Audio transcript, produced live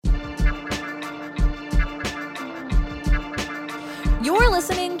You're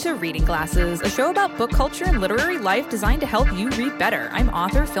listening to Reading Glasses, a show about book culture and literary life designed to help you read better. I'm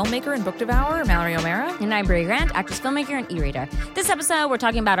author, filmmaker, and book devourer Mallory O'Mara. And I'm Brie Grant, actress, filmmaker, and e-reader. This episode, we're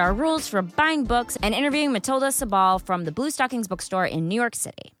talking about our rules for buying books and interviewing Matilda Sabal from the Bluestockings Bookstore in New York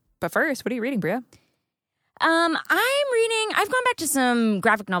City. But first, what are you reading, Bria? I've gone back to some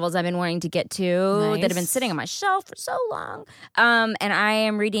graphic novels I've been wanting to get to that have been sitting on my shelf for so long. And I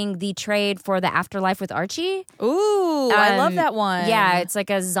am reading The Trade for the Afterlife with Archie. Ooh, I love that one. Yeah, it's like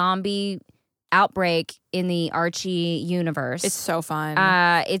a zombie outbreak in the Archie universe. It's so fun.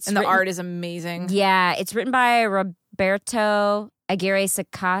 The art is amazing. Yeah, it's written by Roberto Aguirre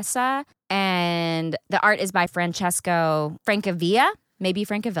Sacasa, and the art is by Francesco Francavilla. Maybe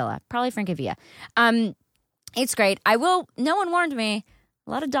Francavilla. Probably Francavilla. It's great. No one warned me.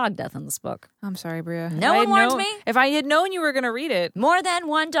 A lot of dog death in this book. I'm sorry, Bria. No one warned me. If I had known you were going to read it. More than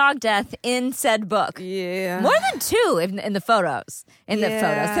one dog death in said book. Yeah. More than two in the photos. The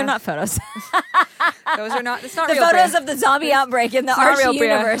photos. They're not photos. Those are not, it's not the real, photos Bria. of the zombie outbreak in the Archie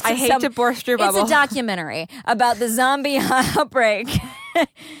universe. I hate to burst your bubble. It's a documentary about the zombie outbreak.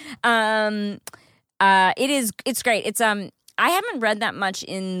 It's great. I haven't read that much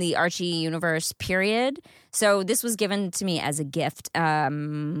in the Archie universe, period. So this was given to me as a gift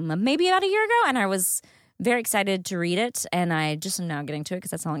maybe about a year ago, and I was very excited to read it, and I just am now getting to it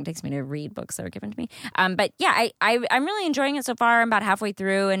because that's how long it takes me to read books that are given to me. But yeah, I'm really enjoying it so far. I'm about halfway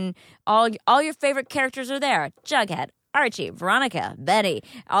through, and all your favorite characters are there. Jughead, Archie, Veronica, Betty,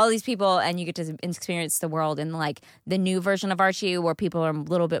 all these people, and you get to experience the world in like the new version of Archie where people are a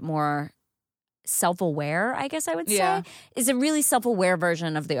little bit more self-aware, I guess I would say. Yeah. Is a really self-aware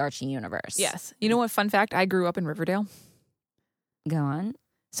version of the Archie universe. Yes. You know what, fun fact? I grew up in Riverdale. Go on.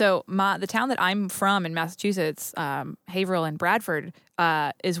 So the town that I'm from in Massachusetts, Haverhill and Bradford,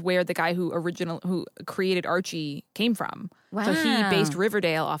 is where the guy who created Archie came from. Wow. So he based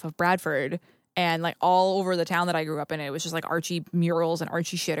Riverdale off of Bradford, and like all over the town that I grew up in, it was just like Archie murals and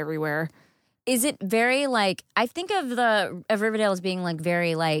Archie shit everywhere. Is it very like, I think of Riverdale as being like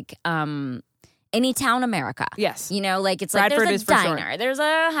very like any town America. Yes. You know, like it's Bradford like there's is a for diner, sure. there's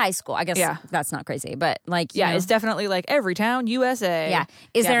a high school. I guess that's not crazy, but like, you know. It's definitely like every town, USA. Yeah.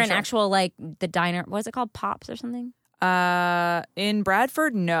 Is there an sure. actual like the diner, what is it called? Pops or something? In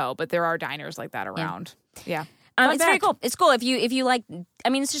Bradford, no, but there are diners like that around. Yeah. It's very cool. It's cool if you like. I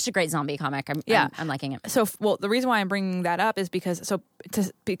mean, it's just a great zombie comic. I'm liking it. So, the reason why I'm bringing that up is because,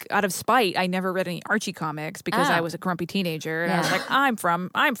 out of spite, I never read any Archie comics because I was a grumpy teenager, and I was like, I'm from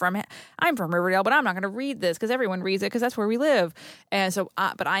Riverdale, but I'm not going to read this because everyone reads it because that's where we live. And so,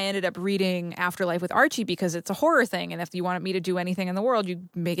 but I ended up reading Afterlife with Archie because it's a horror thing, and if you wanted me to do anything in the world, you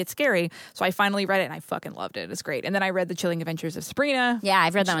make it scary. So I finally read it, and I fucking loved it. It's great. And then I read The Chilling Adventures of Sabrina. Yeah,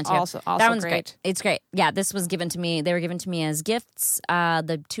 I've read that one too. Also that one's great. It's great. Yeah, this was given to me. They were given to me as gifts.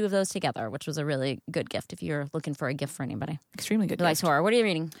 The two of those together, which was a really good gift if you're looking for a gift for anybody. Extremely good. Who likes horror? What are you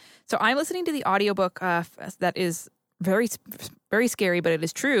reading? So I'm listening to the audiobook that is very, very scary, but it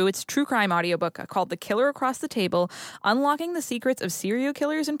is true. It's a true crime audiobook called The Killer Across the Table, Unlocking the Secrets of Serial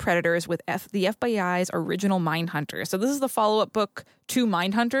Killers and Predators with the FBI's original Mindhunter. So this is the follow-up book to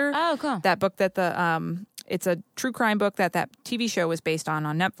Mindhunter. Oh, cool. That book that it's a true crime book that TV show was based on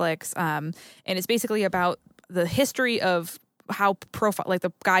Netflix. And it's basically about the history of how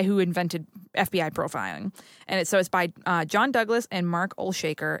the guy who invented FBI profiling. And it's by John Douglas and Mark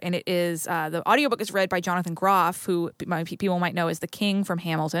Olshaker. And it is, the audiobook is read by Jonathan Groff, who people might know as the King from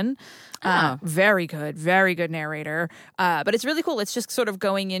Hamilton. Very good narrator. But it's really cool. It's just sort of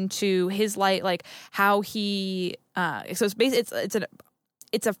going into his light, like how he, so it's basically,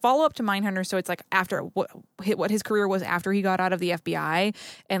 it's a follow-up to Mindhunter, so it's like after what his career was after he got out of the FBI,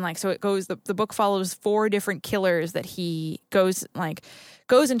 and like so it goes. The book follows 4 different killers that he goes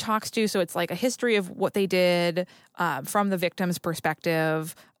and talks to. So it's like a history of what they did from the victim's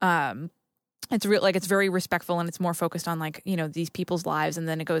perspective. It's it's very respectful, and it's more focused on like, you know, these people's lives, and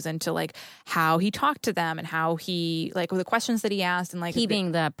then it goes into like how he talked to them and how he the questions that he asked, and like he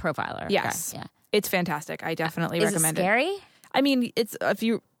being the profiler. Yes, okay, yeah, it's fantastic. I definitely recommend it. Is it scary? I mean,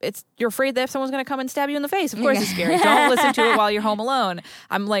 you're afraid that someone's going to come and stab you in the face. Of course it's scary. Don't listen to it while you're home alone.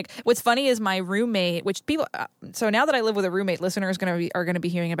 I'm like, what's funny is my roommate, which people, so now that I live with a roommate, listeners are going to be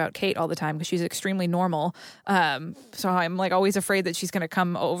hearing about Kate all the time because she's extremely normal. So I'm like always afraid that she's going to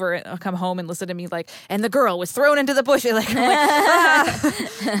come home and listen to me like, and the girl was thrown into the bushes. Like,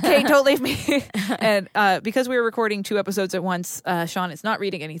 Kate, don't leave me. And because we were recording 2 episodes at once, Sean is not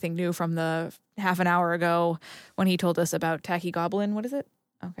reading anything new from the half an hour ago when he told us about Tacky Goblin. What is it?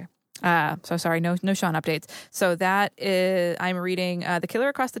 Okay. So sorry, no Sean updates. So that is, I'm reading The Killer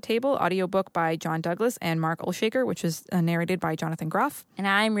Across the Table, audiobook by John Douglas and Mark Olshaker, which is narrated by Jonathan Groff. And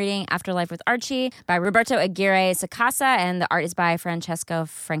I'm reading Afterlife with Archie by Roberto Aguirre Sacasa, and the art is by Francesco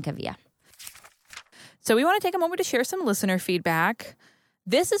Francavilla. So we want to take a moment to share some listener feedback.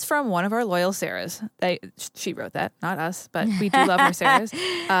 This is from one of our loyal Sarahs. She wrote that, not us, but we do love our Sarahs.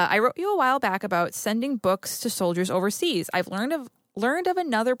 I wrote you a while back about sending books to soldiers overseas. I've learned of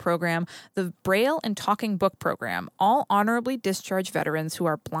another program, the Braille and Talking Book Program. All honorably discharged veterans who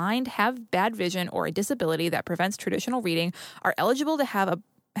are blind, have bad vision, or a disability that prevents traditional reading are eligible to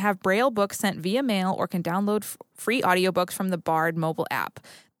have Braille books sent via mail or can download free audiobooks from the Bard mobile app.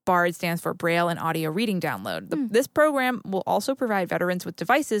 BARD stands for Braille and Audio Reading Download. This program will also provide veterans with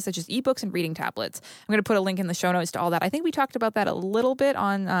devices such as ebooks and reading tablets. I'm going to put a link in the show notes to all that. I think we talked about that a little bit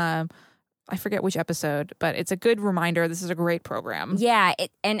on, I forget which episode, but it's a good reminder. This is a great program. Yeah,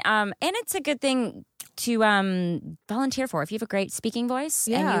 and it's a good thing to volunteer for if you have a great speaking voice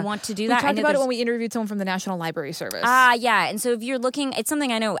and you want to do that. We talked about it when we interviewed someone from the National Library Service. Yeah, and so if you're looking, it's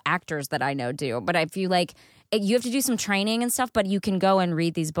something I know actors that I know do, but if you like, you have to do some training and stuff, but you can go and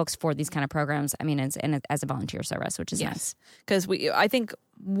read these books for these kind of programs. I mean, as a volunteer service, which is nice. Because I think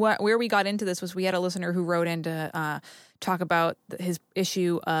where we got into this was we had a listener who wrote in to talk about his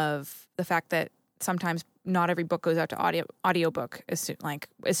issue of the fact that sometimes not every book goes out to audiobook as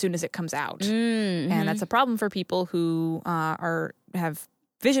soon as it comes out. Mm-hmm. And that's a problem for people who have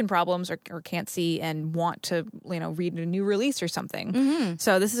vision problems or can't see and want to read a new release or something. Mm-hmm.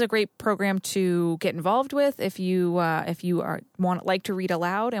 So this is a great program to get involved with if you like to read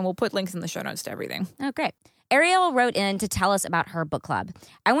aloud, and we'll put links in the show notes to everything. Oh, great. Ariel wrote in to tell us about her book club.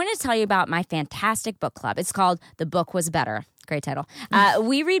 I wanted to tell you about my fantastic book club. It's called The Book Was Better. Great title.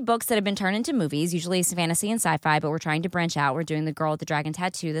 We read books that have been turned into movies, usually fantasy and sci-fi, but we're trying to branch out. We're doing The Girl with the Dragon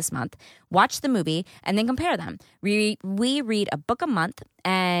Tattoo this month. Watch the movie and then compare them. We read a book a month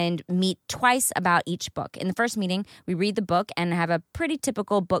and meet twice about each book. In the first meeting, we read the book and have a pretty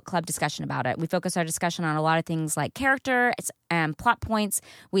typical book club discussion about it. We focus our discussion on a lot of things like character and plot points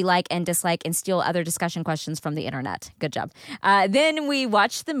we like and dislike, and steal other discussion questions from the internet. Good job. Then we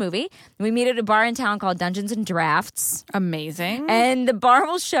watch the movie. We meet at a bar in town called Dungeons and Drafts. Amazing. And the bar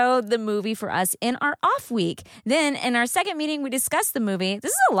will show the movie for us in our off week. Then in our second meeting, we discuss the movie.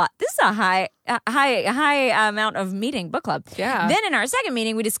 This is a lot. This is a high amount of meeting book club. Yeah. Then in our second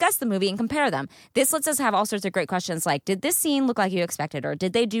meeting, we discuss the movie and compare them. This lets us have all sorts of great questions like, did this scene look like you expected? Or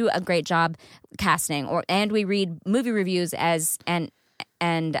did they do a great job casting? And we read movie reviews and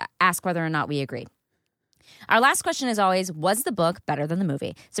ask whether or not we agree. Our last question is always, was the book better than the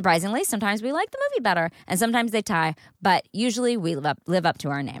movie? Surprisingly, sometimes we like the movie better, and sometimes they tie, but usually we live up to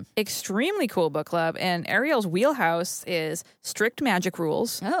our name. Extremely cool book club, and Ariel's wheelhouse is strict magic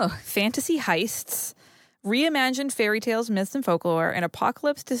rules, fantasy heists, reimagined fairy tales, myths, and folklore, and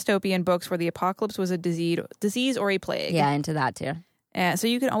apocalypse dystopian books where the apocalypse was a disease or a plague. Yeah, into that too. So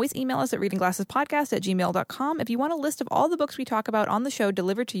you can always email us at readingglassespodcast@gmail.com. If you want a list of all the books we talk about on the show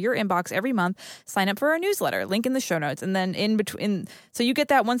delivered to your inbox every month, sign up for our newsletter. Link in the show notes. And then in between, so you get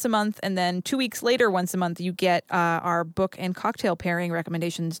that once a month, and then 2 weeks later, once a month, you get our book and cocktail pairing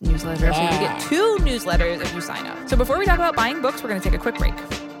recommendations newsletter. Yeah. So you get 2 newsletters if you sign up. So before we talk about buying books, we're going to take a quick break.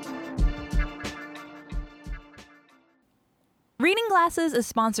 Reading Glasses is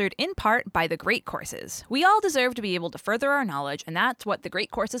sponsored in part by The Great Courses. We all deserve to be able to further our knowledge, and that's what The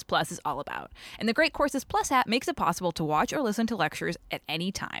Great Courses Plus is all about. And the Great Courses Plus app makes it possible to watch or listen to lectures at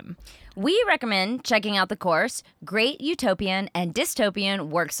any time. We recommend checking out the course, Great Utopian and Dystopian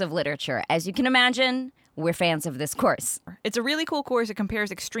Works of Literature. As you can imagine, we're fans of this course. It's a really cool course. It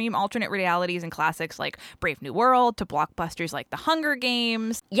compares extreme alternate realities and classics like Brave New World to blockbusters like The Hunger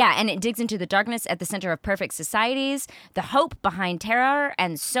Games. Yeah, and it digs into the darkness at the center of perfect societies, the hope behind terror,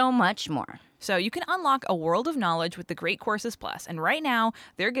 and so much more. So you can unlock a world of knowledge with the Great Courses Plus. And right now,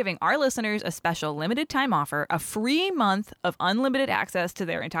 they're giving our listeners a special limited time offer, a free month of unlimited access to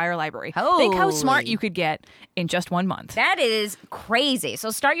their entire library. Think how smart you could get in just 1 month. That is crazy. So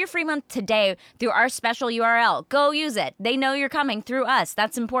start your free month today through our special URL. Go use it. They know you're coming through us.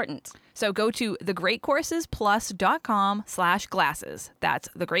 That's important. So go to thegreatcoursesplus.com/glasses. That's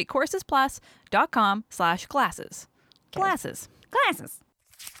thegreatcoursesplus.com/glasses. Glasses.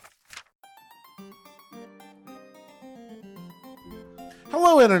 Hello,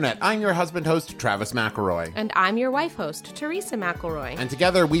 Hello, Internet. I'm your husband host, Travis McElroy. And I'm your wife host, Teresa McElroy. And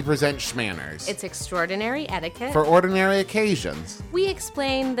together we present Schmanners. It's extraordinary etiquette. For ordinary occasions. We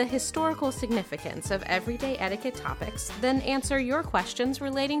explain the historical significance of everyday etiquette topics, then answer your questions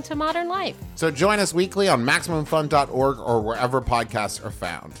relating to modern life. So join us weekly on MaximumFun.org or wherever podcasts are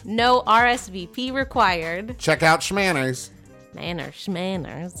found. No RSVP required. Check out Schmanners.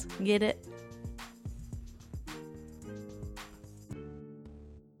 Schmanners. Get it?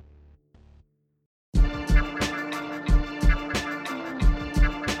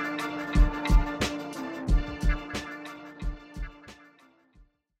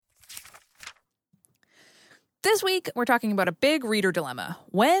 This week, we're talking about a big reader dilemma.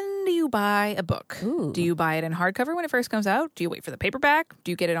 When do you buy a book? Ooh. Do you buy it in hardcover when it first comes out? Do you wait for the paperback?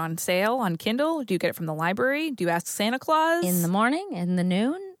 Do you get it on sale on Kindle? Do you get it from the library? Do you ask Santa Claus? In the morning, in the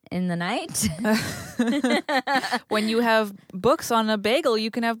noon, in the night. When you have books on a bagel,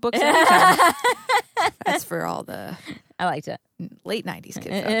 you can have books anytime. That's for all the I liked it. late 90s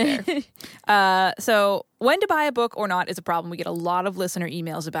kids out there. So when to buy a book or not is a problem we get a lot of listener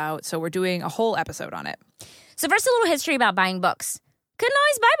emails about, so we're doing a whole episode on it. So first, a little history about buying books. Couldn't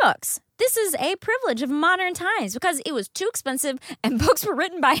always buy books. This is a privilege of modern times because it was too expensive and books were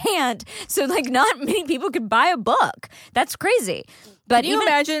written by hand. So, not many people could buy a book. That's crazy. But Can you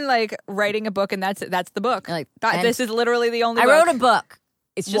imagine, writing a book and that's the book? And This is literally the only I book. wrote a book.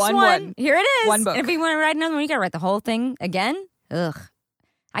 It's just one. Here it is. One book. And if you want to write another one, you got to write the whole thing again. Ugh.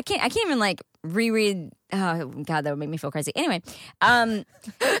 I can't even reread. Oh God, that would make me feel crazy. Anyway, even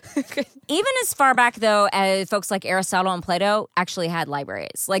as far back though as folks like Aristotle and Plato actually had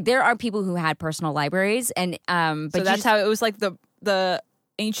libraries. There are people who had personal libraries, and but so that's how it was the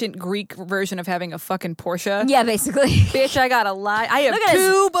ancient Greek version of having a fucking Porsche. Yeah, basically. Bitch, I got I have Look at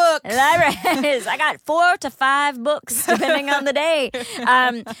 2 books. Libraries. I got 4 to 5 books, depending on the day.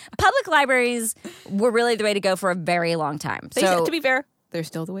 Public libraries were really the way to go for a very long time. So, to be fair, they're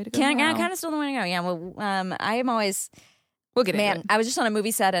still the way to go. kind now. of still the way to go. Yeah. Well, I am always. We'll get into it. I was just on a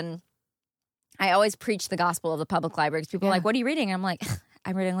movie set, and I always preach the gospel of the public library. Because people are like, "What are you reading?" And I'm like,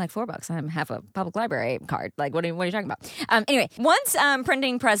 I'm reading 4 books. I have a public library card. What are you talking about? Anyway, once the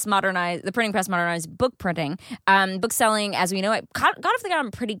printing press modernized book printing, book selling, as we know it, got off the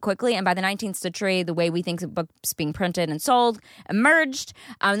ground pretty quickly. And by the 19th century, the way we think of books being printed and sold emerged.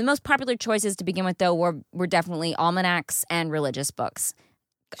 The most popular choices to begin with, though, were definitely almanacs and religious books.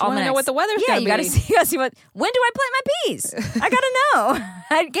 I want to know what the weather's Yeah, going to be. you gotta see when do I plant my peas? I gotta know.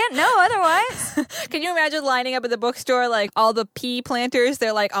 I can't know otherwise. Can you imagine lining up at the bookstore, all the pea planters?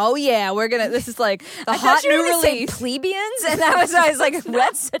 They're like, oh yeah, this is the I hot thought you were new gonna say release. plebeians, and I was like,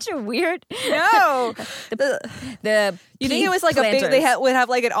 that's such a weird. No. The You think it was a planters. big, would have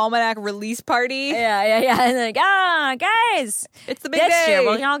an almanac release party? Yeah, and they're guys, It's the big this day. year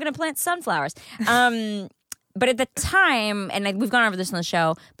we're all gonna plant sunflowers. But at the time, and we've gone over this on the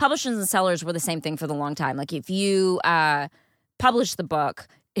show, publishers and sellers were the same thing for the long time. If you published the book,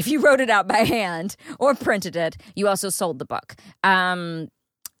 if you wrote it out by hand or printed it, you also sold the book.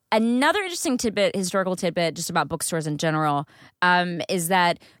 Another interesting historical tidbit, just about bookstores in general, is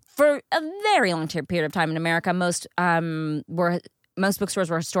that for a very long period of time in America, most bookstores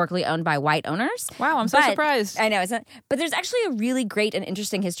were historically owned by white owners. Wow, I'm so surprised. I know, isn't it? But there's actually a really great and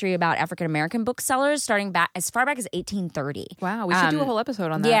interesting history about African-American booksellers starting back as far back as 1830. Wow, we should do a whole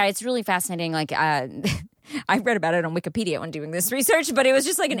episode on that. Yeah, it's really fascinating. I read about it on Wikipedia when doing this research, but it was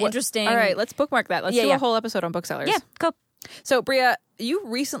just an interesting... All right, let's bookmark that. Let's do a whole episode on booksellers. Yeah, cool. So, Bria, you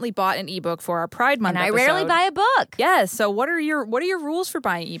recently bought an ebook for our Pride Month And I episode. rarely buy a book. Yes, so what are your rules for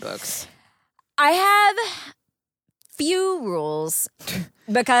buying ebooks? I have few rules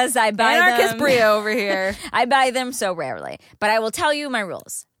because I buy Anarchist them. Bria over here. I buy them so rarely. But I will tell you my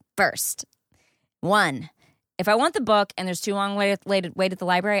rules. First, 1, if I want the book and there's too long wait at the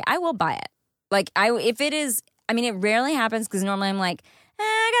library, I will buy it. It rarely happens because normally I'm like,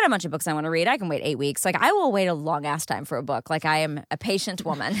 I got a bunch of books I want to read. I can wait 8 weeks. I will wait a long ass time for a book. I am a patient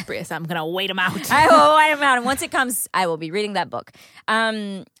woman. Bria said, I'm going to wait them out. I will wait them out. And once it comes, I will be reading that book.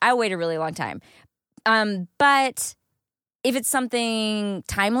 I'll wait a really long time. But if it's something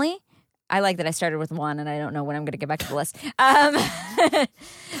timely, I like that I started with 1 and I don't know when I'm going to get back to the list.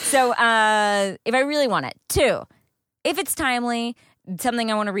 So if I really want it. 2, if it's timely, something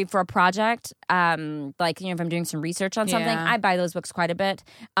I want to read for a project, if I'm doing some research on something, Yeah. I buy those books quite a bit.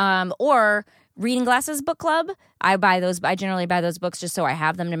 Or Reading Glasses Book Club, I generally buy those books just so I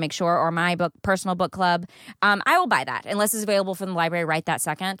have them to make sure, or my personal book club. I will buy that unless it's available from the library right that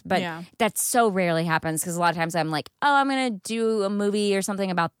second. But that so rarely happens because a lot of times I'm like, oh, I'm going to do a movie or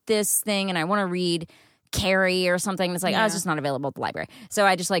something about this thing and I want to read carry or something. It's like, oh, it's just not available at the library. So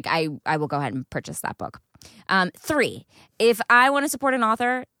I just like, I will go ahead and purchase that book. 3, if I want to support an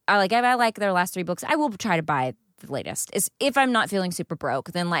author, if I like their last 3 books, I will try to buy the latest. If I'm not feeling super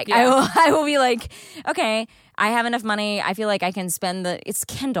broke, then like I will be like, okay, I have enough money. I feel like I can spend it's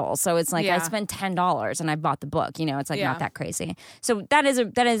Kindle, so it's like I spend $10 and I bought the book. It's like not that crazy. So that is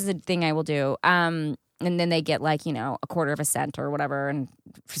a thing I will do. And then they get like, a quarter of a cent or whatever, and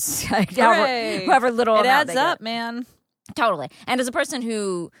however little it amount adds up, man. Totally. And as a person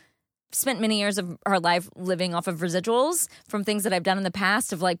who spent many years of her life living off of residuals from things that I've done in the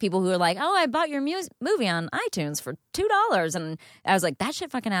past, of like people who are like, oh, I bought your movie on iTunes for $2, and I was like, that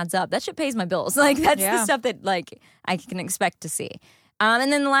shit fucking adds up. That shit pays my bills. Like that's the stuff that like I can expect to see.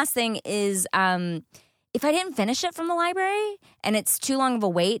 And then the last thing is, if I didn't finish it from the library and it's too long of a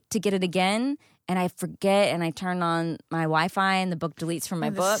wait to get it again, and I forget, and I turn on my Wi-Fi, and the book deletes from my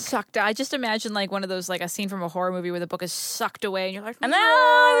book. Sucked. I just imagine like one of those, like a scene from a horror movie where the book is sucked away, and you're like, no,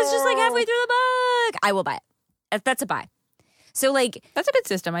 I was just like halfway through the book. I will buy it. That's a buy. So like, that's a good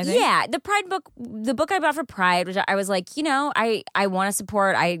system, I think. Yeah, the Pride book, the book I bought for Pride, which I was like, I want to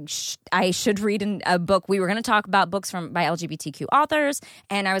support. I should read a book. We were going to talk about books by LGBTQ authors,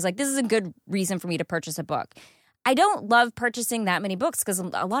 and I was like, this is a good reason for me to purchase a book. I don't love purchasing that many books because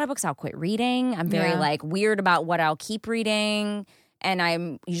a lot of books I'll quit reading. I'm very like weird about what I'll keep reading. And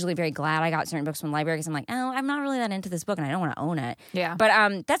I'm usually very glad I got certain books from the library because I'm like, oh, I'm not really that into this book and I don't want to own it. Yeah.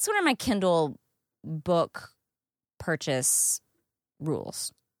 But that's one of my Kindle book purchase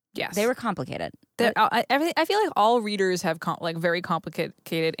rules. Yes. They were complicated. I feel like all readers have very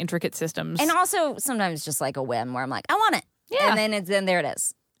complicated, intricate systems. And also sometimes just like a whim where I'm like, I want it. Yeah. And then there it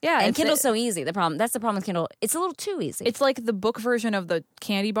is. Yeah, and Kindle's so easy. That's the problem with Kindle. It's a little too easy. It's like the book version of the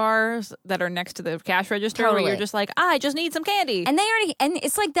candy bars that are next to the cash register, where you're just like, I just need some candy. And and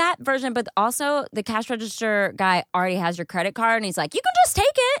it's like that version, but also the cash register guy already has your credit card, and he's like, you can just take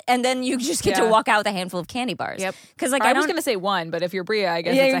it, and then you just get to walk out with a handful of candy bars. Yep. Because like I was going to say one, but if you're Bria, I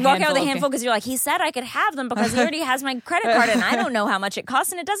guess it's a you walk out with a handful because you're like, he said I could have them because he already has my credit card, and I don't know how much it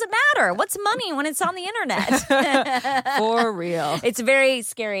costs, and it doesn't matter. What's money when it's on the internet? For real. It's a very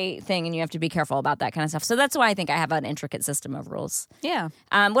scary thing, and you have to be careful about that kind of stuff. So that's why I think I have an intricate system of rules. Yeah.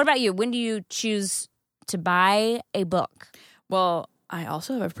 What about you? When do you choose to buy a book? Well, I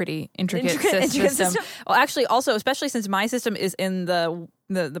also have a pretty intricate system. Well, actually, also, especially since my system is in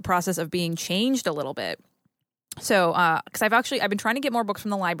the process of being changed a little bit. So, because I've been trying to get more books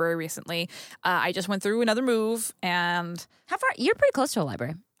from the library recently. I just went through another move, and how far? You're pretty close to a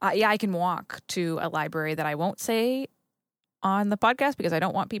library. Yeah, I can walk to a library that I won't say on the podcast because I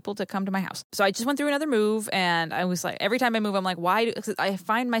don't want people to come to my house. So I just went through another move, and I was like, every time I move, I'm like, why? Because I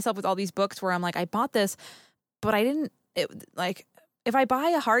find myself with all these books where I'm like, I bought this, but I didn't. If I buy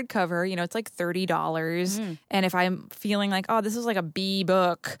a hardcover, it's like $30, and if I'm feeling like, oh, this is like a B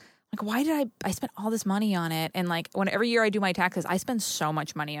book, like, why did I spent all this money on it? And like, every year I do my taxes, I spend so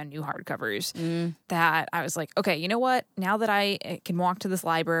much money on new hardcovers that I was like, okay, you know what? Now that I can walk to this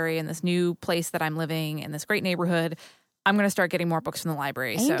library in this new place that I'm living in this great neighborhood, I'm going to start getting more books from the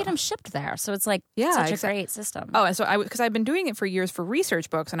library. And you get them shipped there. So it's like such a great system. Oh, and so because I've been doing it for years for research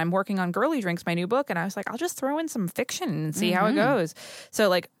books, and I'm working on Girly Drinks, my new book, and I was like, I'll just throw in some fiction and see how it goes. So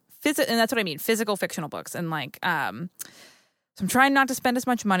like, and that's what I mean, physical fictional books. And like, so I'm trying not to spend as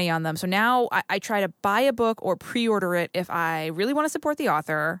much money on them. So now I try to buy a book or pre-order it if I really want to support the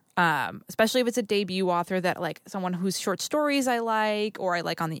author, especially if it's a debut author that like someone whose short stories I like or I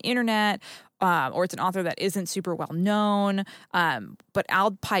like on the internet, or it's an author that isn't super well known. But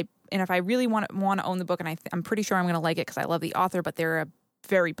I'll pipe, and if I really want to own the book, and I'm pretty sure I'm going to like it because I love the author, but they're a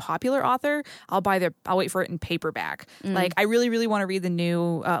very popular author, I'll wait for it in paperback. Like I really, really want to read the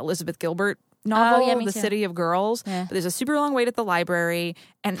new Elizabeth Gilbert novel, The City of Girls. Yeah. But there's a super long wait at the library.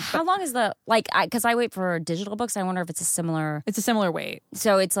 And how long is because I wait for digital books, I wonder if it's a similar wait.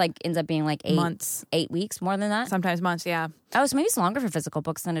 So it's like ends up being like 8 months, 8 weeks, more than that? Sometimes months, yeah. Oh, so maybe it's longer for physical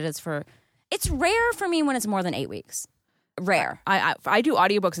books than it is for. It's rare for me when it's more than 8 weeks. Rare. I do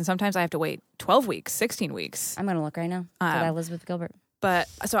audiobooks, and sometimes I have to wait 12 weeks, 16 weeks. I'm going to look right now for that Elizabeth Gilbert. But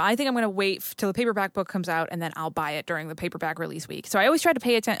so I think I'm going to wait till the paperback book comes out, and then I'll buy it during the paperback release week. So I always try to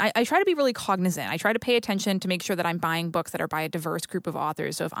pay attention. I try to be really cognizant. I try to pay attention to make sure that I'm buying books that are by a diverse group of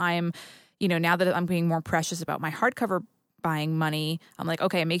authors. So if I'm, now that I'm being more precious about my hardcover buying money, I'm like,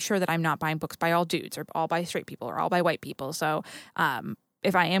 okay, make sure that I'm not buying books by all dudes or all by straight people or all by white people. So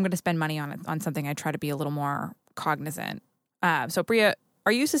if I am going to spend money on something, I try to be a little more cognizant. So Bria,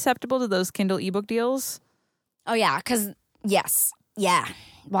 are you susceptible to those Kindle ebook deals? Oh yeah, because yes. Yeah.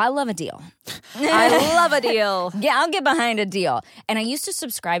 Well, I love a deal. I love a deal. Yeah, I'll get behind a deal. And I used to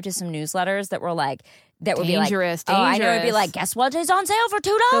subscribe to some newsletters that were like, that would Dangerous, be like, oh, I know it'd be dangerous. like, guess what? It's on sale for $2.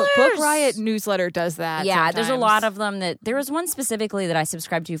 The Book Riot newsletter does that. Yeah, sometimes. there's a lot of them. That there was one specifically that I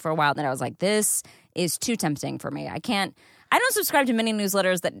subscribed to for a while that I was like, this is too tempting for me. I don't subscribe to many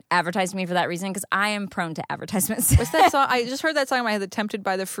newsletters that advertise me for that reason because I am prone to advertisements. What's that song? I just heard that song in my head, the Tempted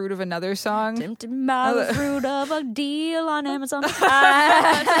by the Fruit of Another song. Tempted by the fruit of a deal on Amazon. So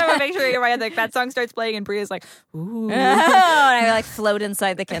I would make sure in my head, like, that song starts playing and Bria's like, ooh. And I like float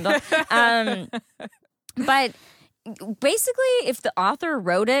inside the Kindle. But basically, if the author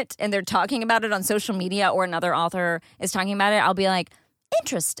wrote it and they're talking about it on social media or another author is talking about it, I'll be like,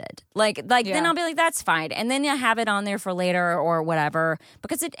 interested. Then I'll be like, that's fine. And then you have it on there for later or whatever,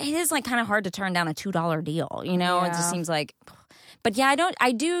 because it is like kind of hard to turn down a $2 deal, you know? It just seems like, but yeah,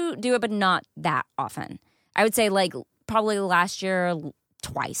 I do it, but not that often. I would say like probably last year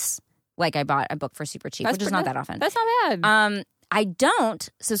twice, like I bought a book for super cheap, which is not that often. That's not bad. I don't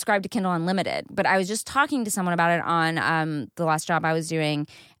subscribe to Kindle Unlimited, but I was just talking to someone about it on the last job I was doing,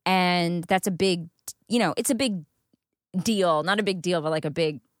 and that's a big, it's a big deal, not a big deal, but like a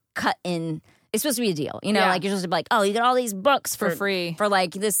big cut in. It's supposed to be a deal, like you're supposed to be like, oh, you get all these books for free for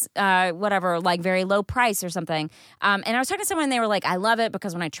like this whatever, like very low price or something. And I was talking to someone and they were like, I love it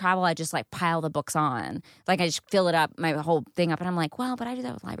because when I travel, I just like pile the books on, like I just fill it up, my whole thing up, and I'm like, well, but I do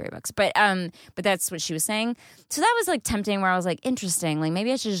that with library books, but that's what she was saying. So that was like tempting, where I was like, interesting, like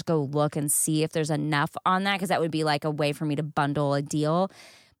maybe I should just go look and see if there's enough on that, because that would be like a way for me to bundle a deal.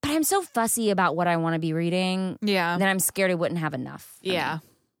 But I'm so fussy about what I want to be reading, that I'm scared I wouldn't have enough. Yeah.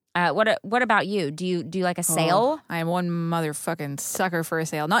 What about you? Do you like a sale? I am one motherfucking sucker for a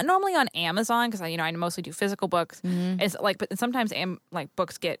sale. Not normally on Amazon, because I mostly do physical books. Mm-hmm. It's like, but sometimes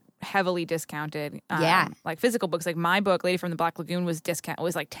books get heavily discounted. Like physical books, like my book, Lady from the Black Lagoon, was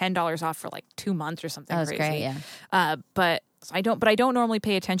like $10 off for like 2 months or something. That was crazy. great. Yeah. But I don't normally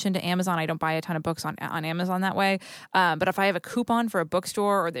pay attention to Amazon. I don't buy a ton of books on Amazon that way. But if I have a coupon for a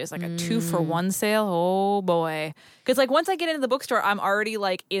bookstore, or there's like a 2-for-1 sale, oh boy. Because like once I get into the bookstore, I'm already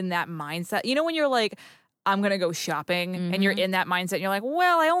like in that mindset. You know when you're like, I'm going to go shopping, and you're in that mindset, and you're like,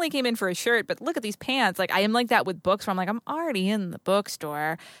 well, I only came in for a shirt, but look at these pants. Like, I am like that with books, where I'm like, I'm already in the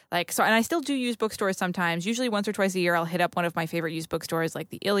bookstore. Like, so, and I still do use bookstores sometimes. Usually once or twice a year, I'll hit up one of my favorite used bookstores,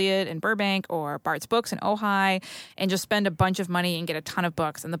 like the Iliad in Burbank or Bart's Books in Ojai, and just spend a bunch of money and get a ton of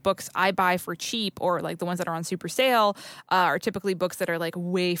books. And the books I buy for cheap, or like the ones that are on super sale, are typically books that are like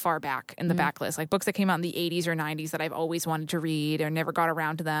way far back in the backlist, like books that came out in the 80s or 90s that I've always wanted to read or never got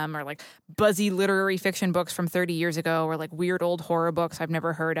around to them, or like buzzy literary fiction books from 30 years ago, or like weird old horror books I've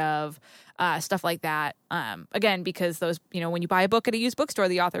never heard of, stuff like that. Again, because those, when you buy a book at a used bookstore,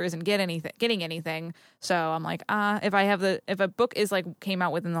 the author isn't getting anything. So I'm like, if a book is like came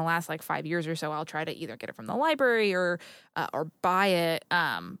out within the last like 5 years or so, I'll try to either get it from the library or buy it.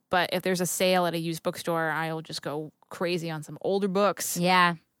 But if there's a sale at a used bookstore, I'll just go crazy on some older books.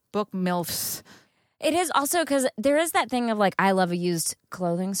 Yeah. Book MILFs. It is also because there is that thing of like, I love a used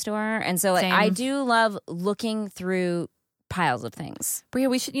clothing store. And so like, Same. I do love looking through piles of things. Bria,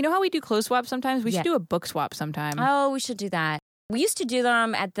 we should, how we do clothes swaps sometimes? We should do a book swap sometime. Oh, we should do that. We used to do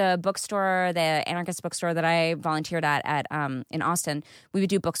them at the bookstore, the anarchist bookstore that I volunteered at in Austin. We would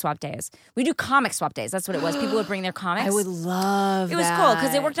do book swap days. We do comic swap days. That's what it was. People would bring their comics. I would love It was cool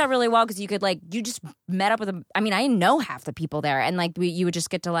because it worked out really well because you could you just met up with them. I mean, I know half the people there, and you would just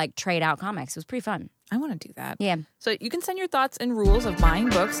get to trade out comics. It was pretty fun. I want to do that. Yeah. So you can send your thoughts and rules of buying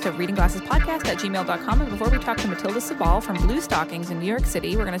books to readingglassespodcast@gmail.com. And before we talk to Matilda Sabal from Bluestockings in New York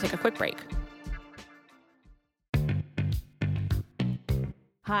City, we're going to take a quick break.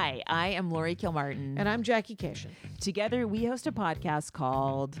 Hi, I am Lori Kilmartin. And I'm Jackie Cation. Together, we host a podcast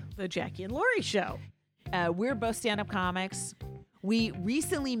called The Jackie and Lori Show. We're both stand-up comics. We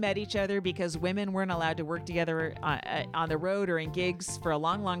recently met each other because women weren't allowed to work together on the road or in gigs for a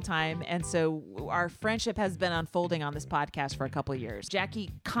long, long time. And so our friendship has been unfolding on this podcast for a couple of years.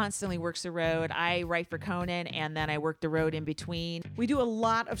 Jackie constantly works the road. I write for Conan, and then I work the road in between. We do a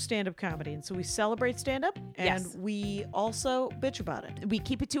lot of stand-up comedy, and so we celebrate stand-up, and Yes. we also bitch about it. We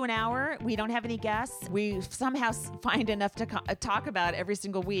keep it to an hour. We don't have any guests. We somehow find enough to talk about every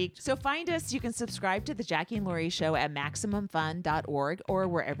single week. So find us. You can subscribe to The Jackie and Lori Show at MaximumFun.org or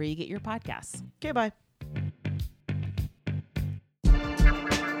wherever you get your podcasts. Okay, bye.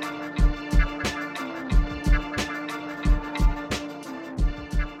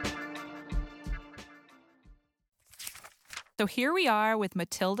 So here we are with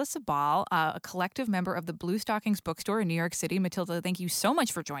Matilda Sabal, a collective member of the Bluestockings bookstore in New York City. Matilda, thank you so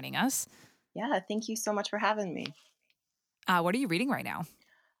much for joining us. Yeah, thank you so much for having me. What are you reading right now?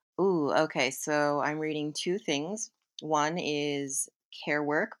 Ooh, okay. So I'm reading two things. One is Care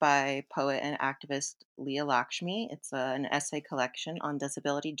Work by poet and activist Leah Lakshmi. It's an essay collection on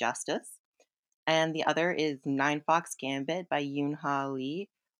disability justice. And the other is Nine Fox Gambit by Yoon Ha Lee,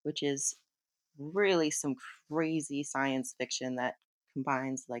 which is really some crazy science fiction that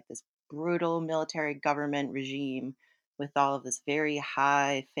combines like this brutal military government regime with all of this very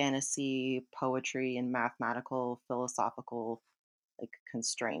high fantasy poetry and mathematical philosophical like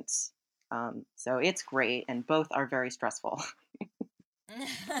constraints. So it's great, and both are very stressful.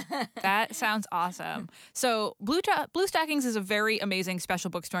 That sounds awesome. So Bluestockings is a very amazing special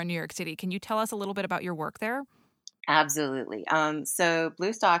bookstore in New York City. Can you tell us a little bit about your work there? Absolutely. So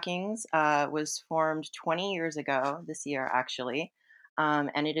Bluestockings was formed 20 years ago, this year actually,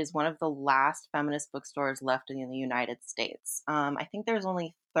 and it is one of the last feminist bookstores left in the United States. I think there's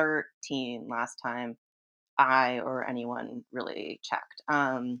only 13 last time I or anyone really checked.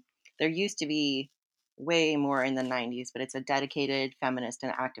 There used to be way more in the 90s, but it's a dedicated feminist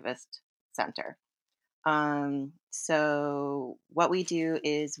and activist center. So what we do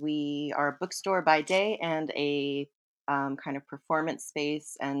is we are a bookstore by day and a kind of performance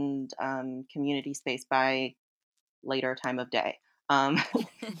space and community space by later time of day.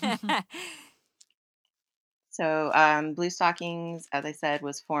 So Bluestockings, as I said,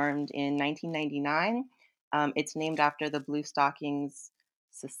 was formed in 1999. It's named after the Bluestockings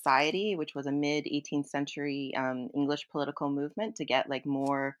Society, which was a mid 18th century English political movement to get like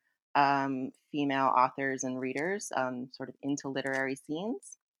more female authors and readers sort of into literary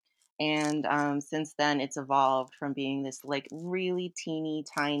scenes. And since then, it's evolved from being this like really teeny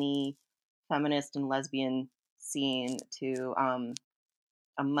tiny feminist and lesbian scene to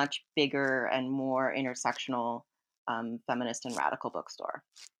a much bigger and more intersectional feminist and radical bookstore.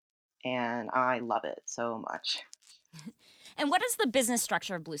 And I love it so much. And what is the business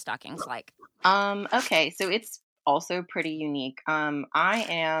structure of Bluestockings like? Okay, so it's also pretty unique. I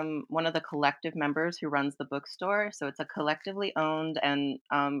am one of the collective members who runs the bookstore. So it's a collectively owned and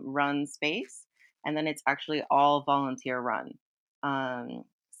run space. And then it's actually all volunteer run.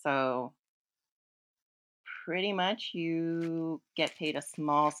 So pretty much you get paid a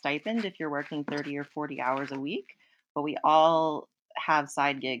small stipend if you're working 30 or 40 hours a week, but we all have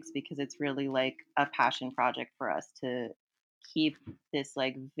side gigs because it's really like a passion project for us to keep this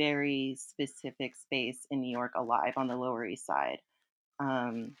like very specific space in New York alive on the Lower East Side.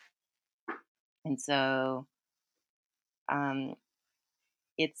 Um, and so um,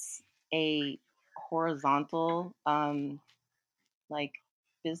 it's a horizontal like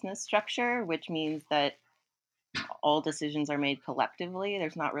business structure, which means that all decisions are made collectively.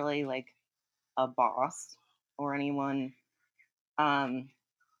 There's not really like a boss or anyone um,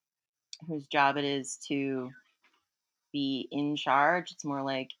 whose job it is to be in charge. It's more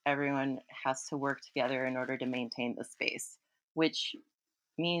like everyone has to work together in order to maintain the space, which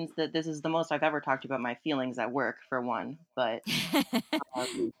means that this is the most I've ever talked about my feelings at work, for one,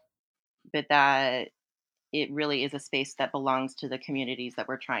 um, but that it really is a space that belongs to the communities that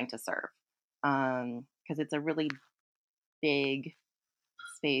we're trying to serve. Because it's a really big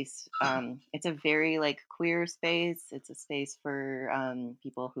space. It's a very like queer space. It's a space for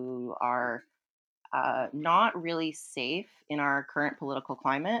people who are not really safe in our current political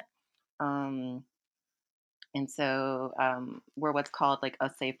climate. Um, and so we're what's called like a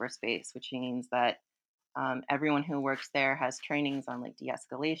safer space, which means that everyone who works there has trainings on like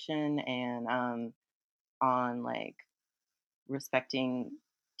de-escalation and on like respecting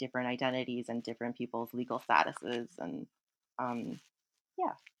different identities and different people's legal statuses and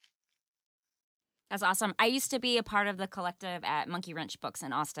yeah. That's awesome. I used to be a part of the collective at Monkey Wrench Books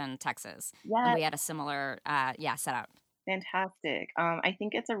in Austin, Texas. And Yeah, we had a similar, setup. fantastic. I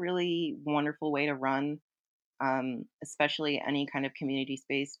think it's a really wonderful way to run, especially any kind of community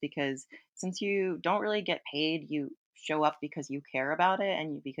space, because since you don't really get paid, you show up because you care about it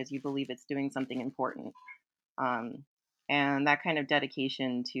and because you believe it's doing something important. Um, and that kind of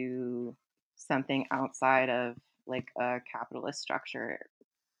dedication to something outside of like a capitalist structure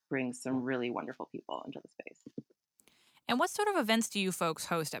brings some really wonderful people into the space. And what sort of events do you folks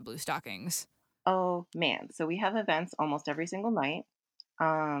host at Bluestockings? Oh man, so we have events almost every single night.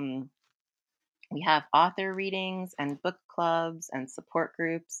 Um, we have author readings and book clubs and support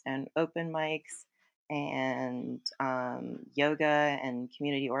groups and open mics and yoga and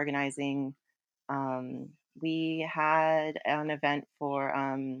community organizing. We had an event for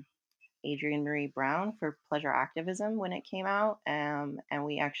Adrienne Marie Brown for pleasure activism when it came out, and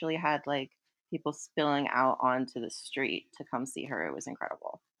we actually had like people spilling out onto the street to come see her. It was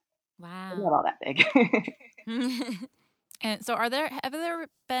incredible. It's not Wow. all that big. And so have there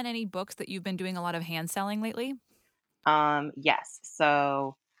been any books that you've been doing a lot of hand selling lately? Yes.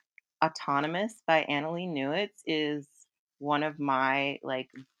 So Autonomous by Annalee Newitz is one of my like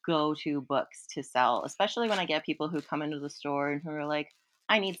go-to books to sell, especially when I get people who come into the store and who are like,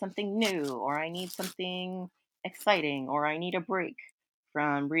 I need something new, or I need something exciting, or I need a break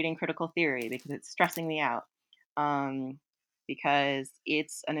from reading critical theory because it's stressing me out. Um, because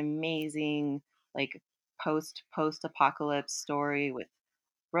it's an amazing like post-apocalypse story with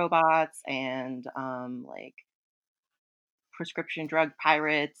robots and like prescription drug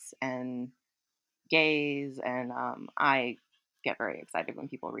pirates and gays, and I get very excited when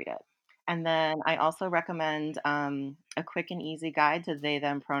people read it. And then I also recommend A Quick and Easy Guide to They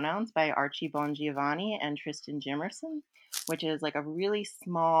Them Pronouns by Archie Bongiovanni and Tristan Jimerson, which is like a really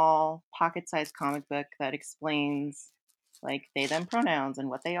small pocket-sized comic book that explains like they them pronouns and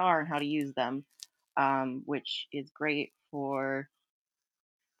what they are and how to use them, which is great for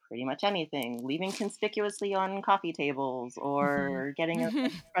pretty much anything, leaving conspicuously on coffee tables or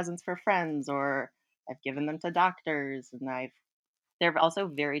getting presents for friends, or I've given them to doctors, and they're also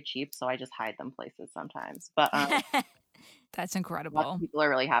very cheap, so I just hide them places sometimes. But That's lots incredible. of people are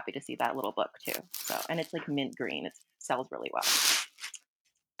really happy to see that little book too. So, and it's like mint green. It sells really well.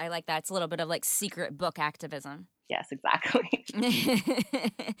 I like that. It's a little bit of like secret book activism. Yes, exactly.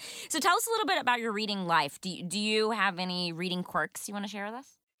 So tell us a little bit about your reading life. Do you have any reading quirks you want to share with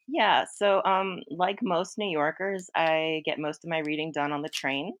us? Yeah, so like most New Yorkers, I get most of my reading done on the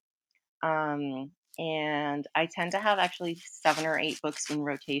train. And I tend to have actually 7 or 8 books in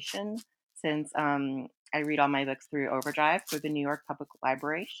rotation since I read all my books through Overdrive for the New York Public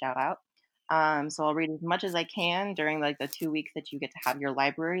Library. Shout out. So I'll read as much as I can during like the 2 weeks that you get to have your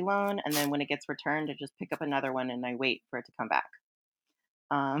library loan, and then when it gets returned, I just pick up another one and I wait for it to come back.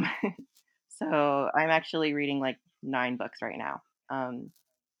 So I'm actually reading like 9 books right now.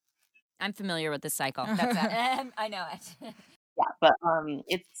 I'm familiar with this cycle. That's I know it. Yeah, but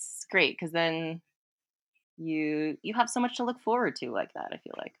it's great because then you have so much to look forward to like that, I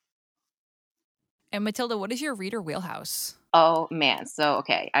feel like. And Matilda, what is your reader wheelhouse? Oh man, so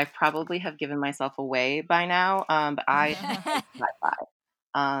okay, I probably have given myself away by now, but I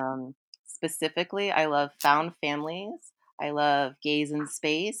sci-fi. Specifically, I love found families. I love gays in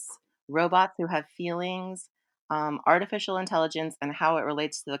space, robots who have feelings, artificial intelligence, and how it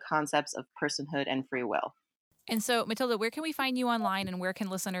relates to the concepts of personhood and free will. And so, Matilda, where can we find you online, and where can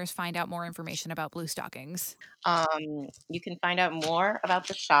listeners find out more information about Bluestockings? You can find out more about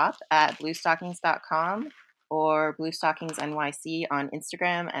the shop at bluestockings.com or Bluestockings NYC on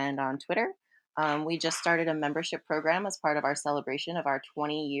Instagram and on Twitter. We just started a membership program as part of our celebration of our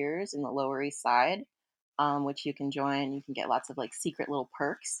 20 years in the Lower East Side, which you can join. You can get lots of like secret little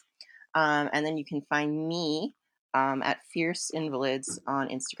perks. And then you can find me at Fierce Invalids on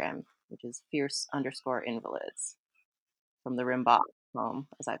Instagram, which is fierce_invalids from the Rimbaud home,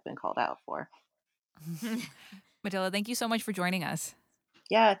 as I've been called out for. Matilda, thank you so much for joining us.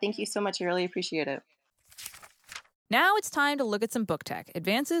 Yeah, thank you so much. I really appreciate it. Now it's time to look at some book tech,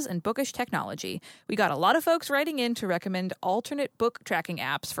 advances in bookish technology. We got a lot of folks writing in to recommend alternate book tracking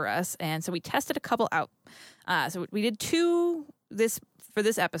apps for us, and so we tested a couple out. So we did 2 for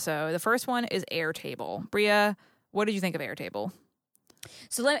this episode. The first one is Airtable. Bria, what did you think of Airtable?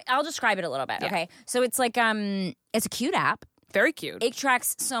 So I'll describe it a little bit. Yeah. Okay. So it's like it's a cute app. Very cute. It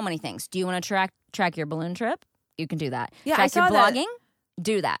tracks so many things. Do you want to track your balloon trip? You can do that. Yeah, track I saw your that. blogging?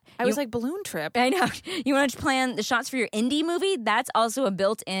 Do that. I was like, balloon trip? I know. You want to plan the shots for your indie movie? That's also a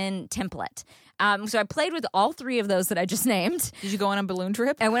built-in template. So I played with all 3 of those that I just named. Did you go on a balloon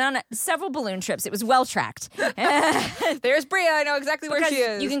trip? I went on several balloon trips. It was well tracked. There's Bria. I know exactly where she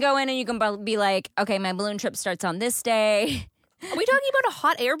is. You can go in and you can be like, okay, my balloon trip starts on this day. Are we talking about a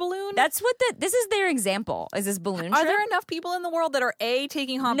hot air balloon? That's what this is their example. Is this balloon trip? Are there enough people in the world that are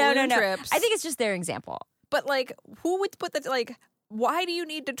taking hot balloon trips? I think it's just their example. But like, who would put that? Like, why do you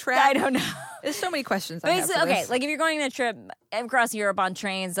need to track? I don't know. There's so many questions. But I have for okay, this. like if you're going on a trip across Europe on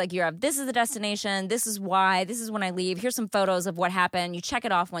trains, like you have this is the destination, this is why, this is when I leave. Here's some photos of what happened. You check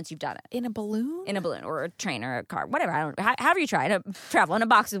it off once you've done it. In a balloon? In a balloon or a train or a car, whatever. I don't. However you try to travel in a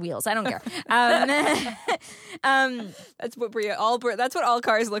box with wheels. I don't care. That's what Bria. That's what all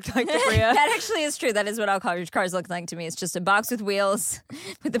cars look like to Bria. That actually is true. That is what all cars look like to me. It's just a box with wheels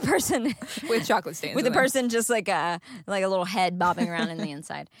with the person with chocolate stains. With the person just like a little head bobbing around in the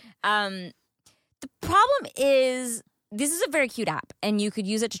inside. The problem is this is a very cute app, and you could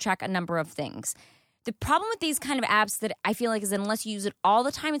use it to track a number of things. The problem with these kind of apps that I feel like is that unless you use it all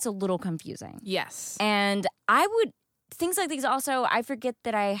the time, it's a little confusing. Yes. And things like these also, I forget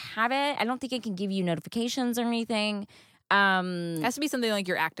that I have it. I don't think it can give you notifications or anything. It has to be something like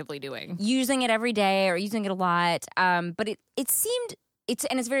you're actively doing. Using it every day or using it a lot. But it seemed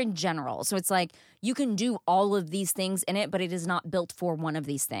it's very general. So it's like you can do all of these things in it, but it is not built for one of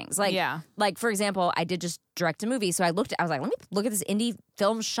these things. Like for example, I did just direct a movie, so I was like, let me look at this indie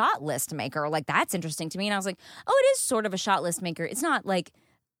film shot list maker. Like that's interesting to me, and I was like, oh, it is sort of a shot list maker. It's not like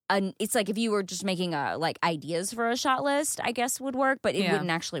it's like if you were just making like ideas for a shot list, I guess would work, but it wouldn't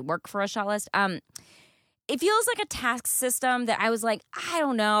actually work for a shot list. It feels like a task system that I was like, I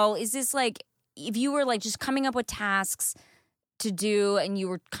don't know. Is this like if you were like just coming up with tasks to do and you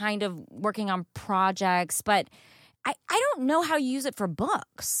were kind of working on projects, but I don't know how you use it for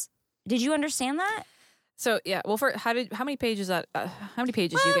books. Did you understand that? So yeah, well, how many pages you give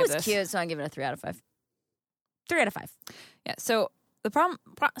this? It was cute, so I give it a 3 out of 5. 3 out of 5. Yeah. So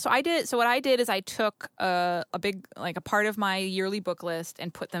what I did is I took a part of my yearly book list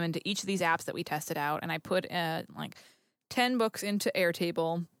and put them into each of these apps that we tested out, and I put 10 books into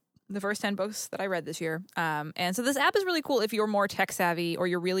Airtable, the first 10 books that I read this year. And so this app is really cool if you're more tech savvy or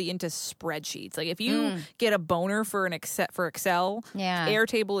you're really into spreadsheets. Like if you get a boner for Excel,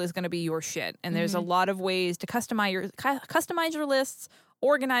 Airtable is going to be your shit. And there's a lot of ways to customize your lists,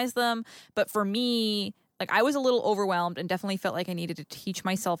 organize them. But for me, like I was a little overwhelmed and definitely felt like I needed to teach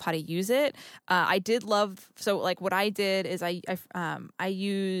myself how to use it. I did love, so like what I did is I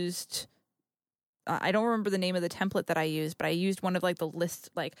used, I don't remember the name of the template that I used, but I used one of like the list,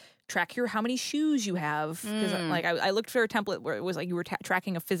 like track how many shoes you have. Because like I looked for a template where it was like you were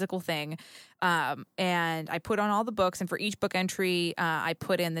tracking a physical thing. And I put on all the books, and for each book entry, I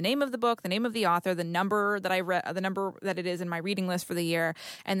put in the name of the book, the name of the author, the number that I read, the number that it is in my reading list for the year.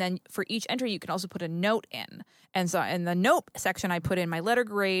 And then for each entry, you can also put a note in. And so in the note section, I put in my letter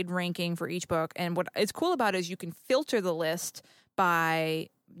grade ranking for each book. And what is cool about it is you can filter the list by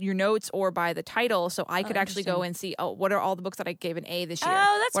your notes or by the title, so I could actually go and see, what are all the books that I gave an A this year?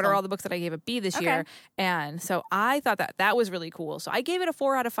 What are all the books that I gave a B this year? And so I thought that was really cool. So I gave it a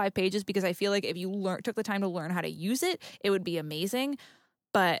 4 out of 5 pages because I feel like if you took the time to learn how to use it, it would be amazing.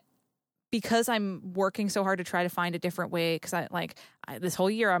 But because I'm working so hard to try to find a different way, because this whole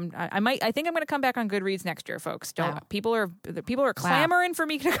year I think I'm going to come back on Goodreads next year, folks. People are clamoring for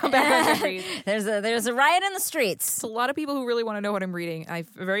me to come back on Goodreads. There's a riot in the streets. It's a lot of people who really want to know what I'm reading. I'm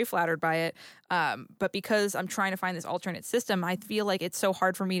very flattered by it. But because I'm trying to find this alternate system, I feel like it's so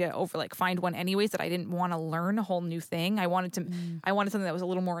hard for me to find one anyways that I didn't want to learn a whole new thing. I wanted something that was a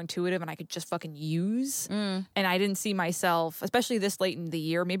little more intuitive and I could just fucking use. And I didn't see myself, especially this late in the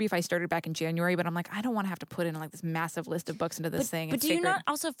year, maybe if I started back in January, but I'm like, I don't want to have to put in like this massive list of books into this thing. But do you not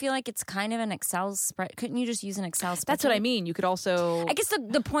also feel like it's kind of an Excel spread? Couldn't you just use an Excel spreadsheet? That's what I mean. You could also... I guess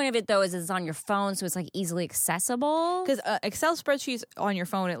the point of it, though, is it's on your phone, so it's like easily accessible. Because Excel spreadsheets on your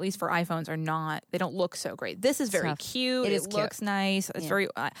phone, at least for iPhones, they don't look so great. This is very cute. It looks nice. It's very...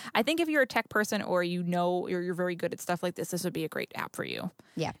 I think if you're a tech person or you're very good at stuff like this would be a great app for you.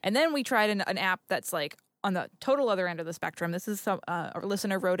 Yeah. And then we tried an app that's like on the total other end of the spectrum. This is a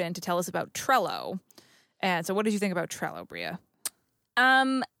listener wrote in to tell us about Trello. And so what did you think about Trello, Bria?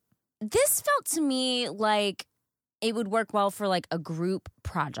 This felt to me like it would work well for like a group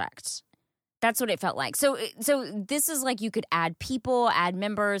project. That's what it felt like. So this is like you could add people, add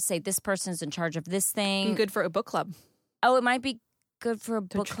members, say this person's in charge of this thing. Be good for a book club. Oh, it might be good for a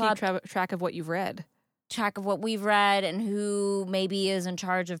book club. Keep track of what you've read. Track of what we've read and who maybe is in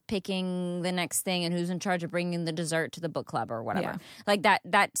charge of picking the next thing and who's in charge of bringing the dessert to the book club or whatever. Like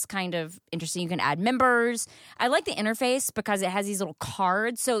that's kind of interesting. You can add members. I like the interface because it has these little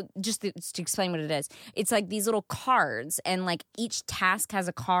cards. So just to explain what it is, it's like these little cards and like each task has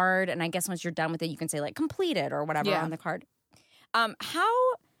a card, and I guess once you're done with it you can say like completed or whatever on the card. I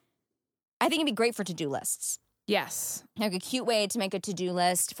think it'd be great for to-do lists. Yes. Like a cute way to make a to-do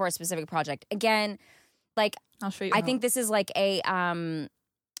list for a specific project. Again, like I'll show you. I think this is like a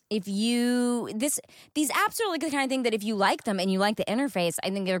these apps are like the kind of thing that if you like them and you like the interface,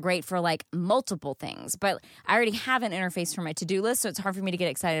 I think they're great for like multiple things. But I already have an interface for my to-do list, so it's hard for me to get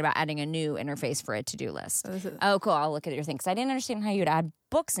excited about adding a new interface for a to-do list. Oh, cool. I'll look at your thing because I didn't understand how you would add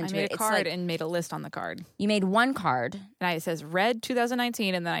books into it. I made a card and made a list on the card. You made one card. And it says read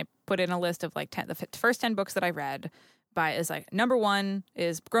 2019, and then I put in a list of like the first 10 books that I read. Is like number 1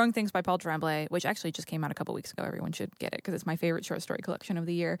 is Growing Things by Paul Tremblay, which actually just came out a couple weeks ago. Everyone should get it because it's my favorite short story collection of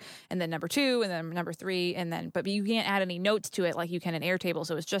the year. And then number 2, and then number 3, and then but you can't add any notes to it like you can in Airtable.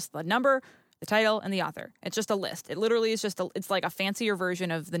 So it's just the number, the title, and the author. It's just a list. It literally is it's like a fancier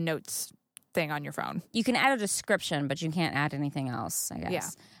version of the notes thing on your phone. You can add a description, but you can't add anything else, I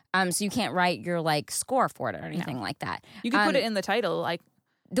guess. Yeah. So you can't write your like score for it or anything like that. You can put it in the title, like.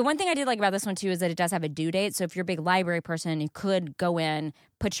 the one thing I did like about this one too is that it does have a due date. So if you're a big library person, you could go in,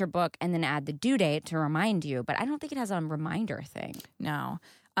 put your book, and then add the due date to remind you. But I don't think it has a reminder thing. No.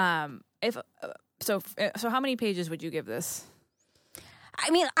 So how many pages would you give this? I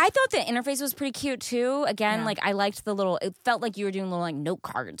mean, I thought the interface was pretty cute too. Again, Yeah. like I liked the little. It felt like you were doing little like note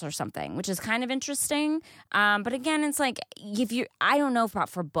cards or something, which is kind of interesting. But again, it's like I don't know about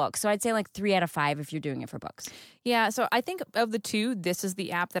for books, so I'd say like 3 out of 5 if you're doing it for books. Yeah, so I think of the two, this is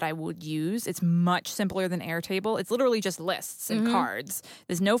the app that I would use. It's much simpler than Airtable. It's literally just lists and cards.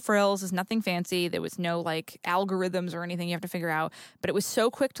 There's no frills. There's nothing fancy. There was no like algorithms or anything you have to figure out. But it was so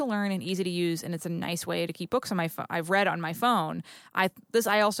quick to learn and easy to use, and it's a nice way to keep books on my phone. I've read on my phone. I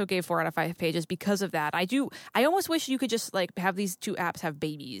also gave 4 out of 5 pages because of that. I almost wish you could just like have these two apps have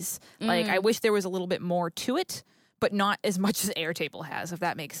babies. Like I wish there was a little bit more to it, but not as much as Airtable has, if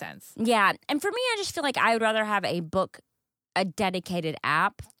that makes sense. Yeah, and for me, I just feel like I would rather have a dedicated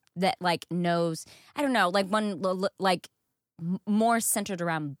app that like knows. I don't know, like one like more centered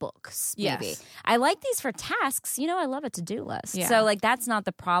around books. Maybe Yes. I like these for tasks. I love a to-do list. Yeah. So like that's not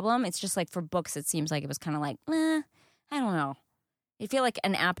the problem. It's just like for books, it seems like it was kind of like, I don't know. I feel like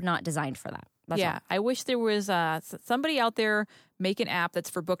an app not designed for that. That's all. I wish there was somebody out there make an app that's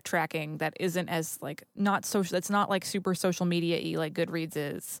for book tracking that isn't as like not social. That's not like super social media-y like Goodreads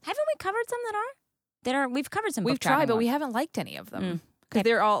is. Haven't we covered some that are? We've covered some. We've book tracking tried, but we ones. haven't liked any of them because Okay.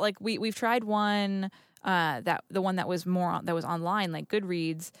 they're all like we've tried one that the one that was that was online like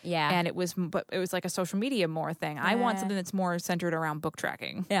Goodreads. Yeah. and it was like a social media more thing. I want something that's more centered around book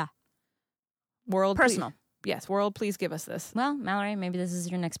tracking. Yeah. World Personal. Yes, world, please give us this. Well, Mallory, maybe this is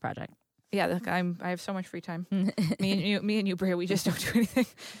your next project. Yeah, look, I have so much free time. me and you, Bria, we just don't do anything.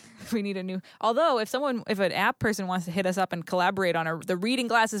 We need a new. Although, if an app person wants to hit us up and collaborate on the Reading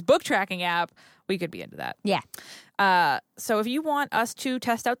Glasses book tracking app, we could be into that. Yeah. So if you want us to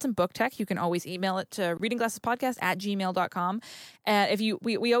test out some book tech, you can always email it to readingglassespodcast@gmail.com.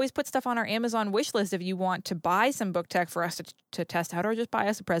 We always put stuff on our Amazon wish list if you want to buy some book tech for us to test out, or just buy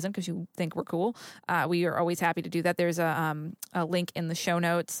us a present because you think we're cool. We are always happy to do that. There's a link in the show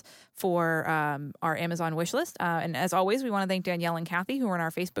notes for our Amazon wish list. And as always, we want to thank Danielle and Kathy, who are in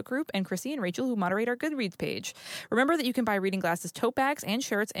our Facebook group, and Chrissy and Rachel, who moderate our Goodreads page. Remember that you can buy Reading Glasses tote bags and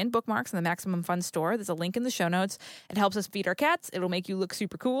shirts and bookmarks in the Maximum Fun store. There's a link in the show notes. It helps us feed our cats. It'll make you look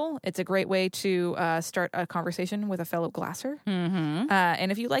super cool. It's a great way to start a conversation with a fellow glasser.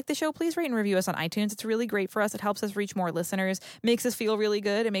 And if you like the show, please rate and review us on iTunes. It's really great for us. It helps us reach more listeners, makes us feel really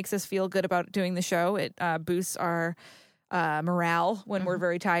good. It makes us feel good about doing the show. It boosts our morale when we're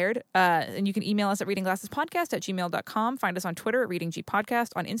very tired. And you can email us at readingglassespodcast@gmail.com. Find us on Twitter at readinggpodcast,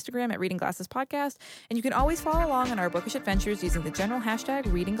 on Instagram at readingglassespodcast. And you can always follow along on our bookish adventures using the general hashtag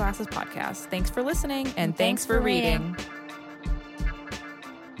readingglassespodcast. Thanks for listening, and thanks for reading.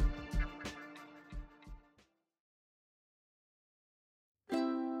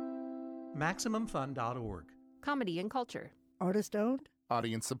 MaximumFun.org. Comedy and culture. Artist owned.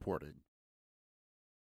 Audience supported.